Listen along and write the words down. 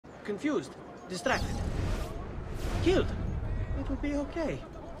confused, distracted. Killed. It will be okay.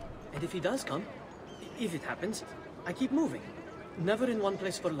 And if he does come, if it happens, I keep moving. Never in one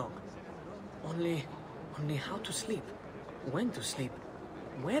place for long. Only how to sleep. When to sleep.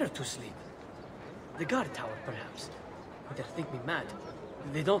 Where to sleep. The guard tower, perhaps. They'll think me mad.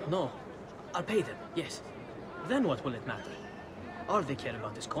 They don't know. I'll pay them, yes. Then what will it matter? All they care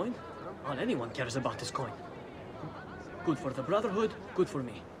about is coin. All anyone cares about is coin. Good for the Brotherhood, good for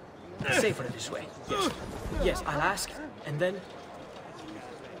me. Safer this way, yes. Yes, I'll ask, and then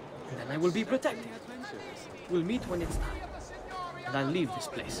I will be protected. We'll meet when it's time. And I'll leave this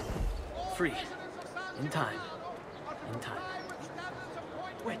place. Free. In time. In time.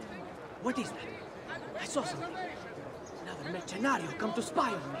 Wait, what is that? I saw something. Another mercenario come to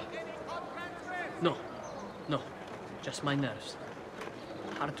spy on me. No. No. Just my nerves.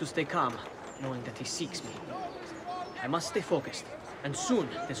 Hard to stay calm, knowing that he seeks me. I must stay focused, and soon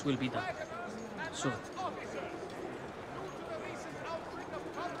this will be done. Soon.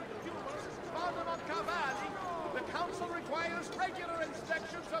 The council requires regular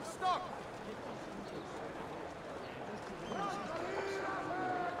inspections of stock.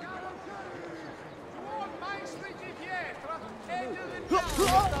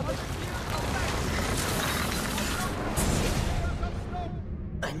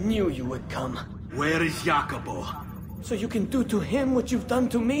 I knew you would come. Where is Jacopo? So you can do to him what you've done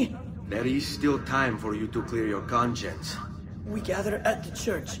to me? There is still time for you to clear your conscience. We gather at the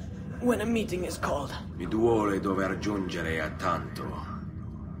church when a meeting is called. Mi duole dover giungere a tanto.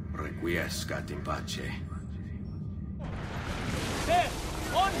 Requiescat in pace. There!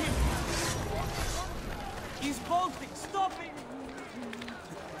 On him! He's bolting! Stop him!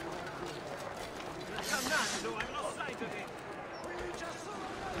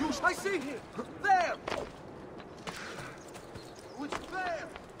 I see him! There! It's there!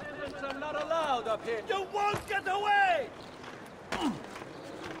 Peasants are not allowed up here! You won't get away!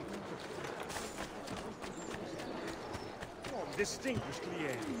 Distinguished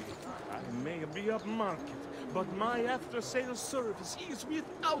liaison. I may be upmarket, but my after-sales service is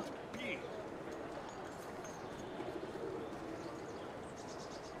without peer.